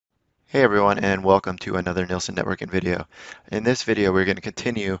Hey everyone, and welcome to another Nielsen Networking video. In this video, we're going to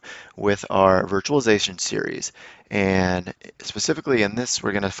continue with our virtualization series. And specifically in this,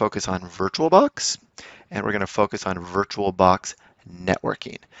 we're going to focus on VirtualBox, and we're going to focus on VirtualBox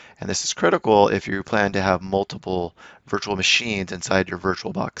networking. And this is critical if you plan to have multiple virtual machines inside your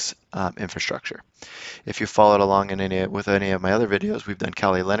VirtualBox infrastructure. If you followed along with any of my other videos, we've done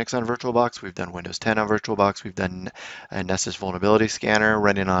Kali Linux on VirtualBox, we've done Windows 10 on VirtualBox, we've done a Nessus vulnerability scanner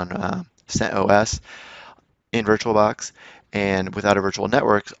running on CentOS in VirtualBox. And without a virtual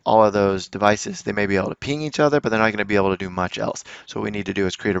network, all of those devices, they may be able to ping each other, but they're not going to be able to do much else. So what we need to do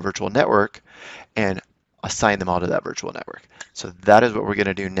is create a virtual network and assign them all to that virtual network. So that is what we're going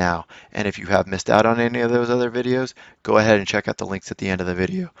to do now. And if you have missed out on any of those other videos, go ahead and check out the links at the end of the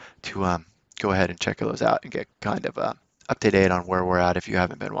video to go ahead and check those out and get kind of up to date on where we're at if you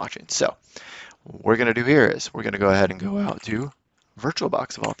haven't been watching. So what we're going to do here is we're going to go ahead and go out to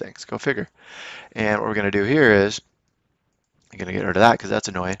VirtualBox of all things. Go figure. And what we're going to do here is you're going to get rid of that because that's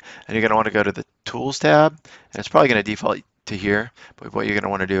annoying. And you're going to want to go to the Tools tab. And it's probably going to default to here. But what you're going to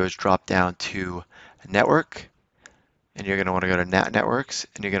want to do is drop down to Network. And you're going to want to go to NAT Networks.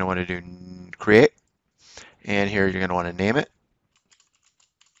 And you're going to want to do Create. And here you're going to want to name it.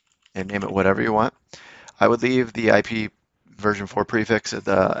 And name it whatever you want. I would leave the IP version 4 prefix at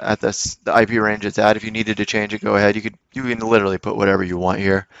the IP range it's at. If you needed to change it, go ahead. You can literally put whatever you want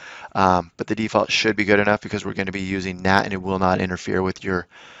here, but the default should be good enough because we're going to be using NAT and it will not interfere with your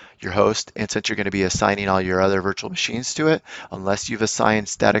host. And since you're going to be assigning all your other virtual machines to it, unless you've assigned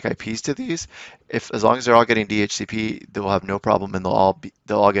static IPs to these, as long as they're all getting DHCP, they will have no problem, and they'll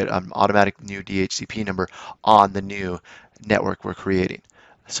all get an automatic new DHCP number on the new network we're creating.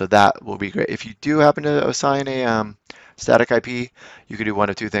 So that will be great. If you do happen to assign a static IP, you could do one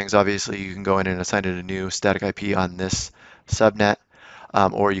of two things. Obviously, you can go in and assign it a new static IP on this subnet,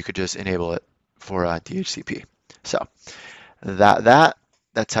 or you could just enable it for DHCP. So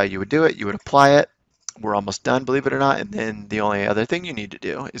that's how you would do it. You would apply it. We're almost done, believe it or not. And then the only other thing you need to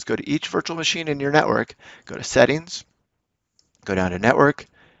do is go to each virtual machine in your network, go to Settings, go down to Network,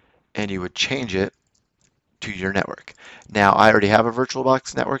 and you would change it to your network. Now, I already have a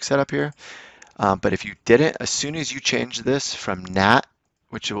VirtualBox network set up here, but if you didn't, as soon as you change this from NAT,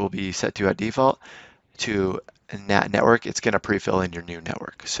 which will be set to at default, to a NAT network, it's going to pre-fill in your new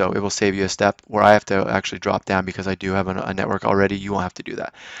network. So it will save you a step where I have to actually drop down because I do have a network already. You won't have to do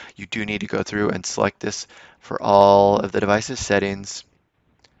that. You do need to go through and select this for all of the devices, Settings,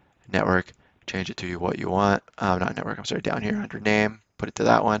 Network, change it to what you want. Not network, I'm sorry, down here under Name, put it to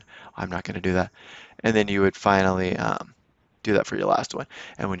that one. I'm not going to do that. And then you would finally do that for your last one.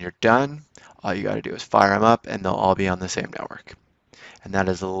 And when you're done, all you got to do is fire them up and they'll all be on the same network. And that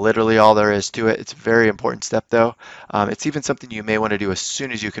is literally all there is to it. It's a very important step though. It's even something you may want to do as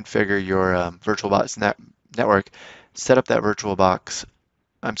soon as you configure your VirtualBox network. Set up that VirtualBox,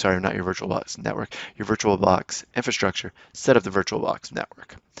 I'm sorry, not your VirtualBox network, your VirtualBox infrastructure. Set up the VirtualBox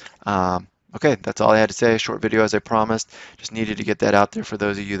network. Okay, that's all I had to say. Short video as I promised. Just needed to get that out there for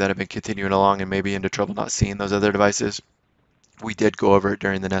those of you that have been continuing along and maybe into trouble not seeing those other devices. We did go over it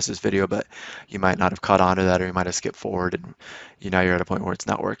during the Nessus video, but you might not have caught on to that, or you might have skipped forward and you're at a point where it's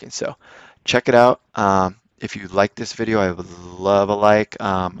not working. So check it out. If you like this video, I would love a like.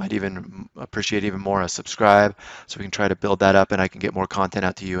 I'd even appreciate even more a subscribe so we can try to build that up and I can get more content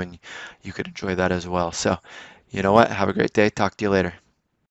out to you and you could enjoy that as well. So you know what? Have a great day. Talk to you later.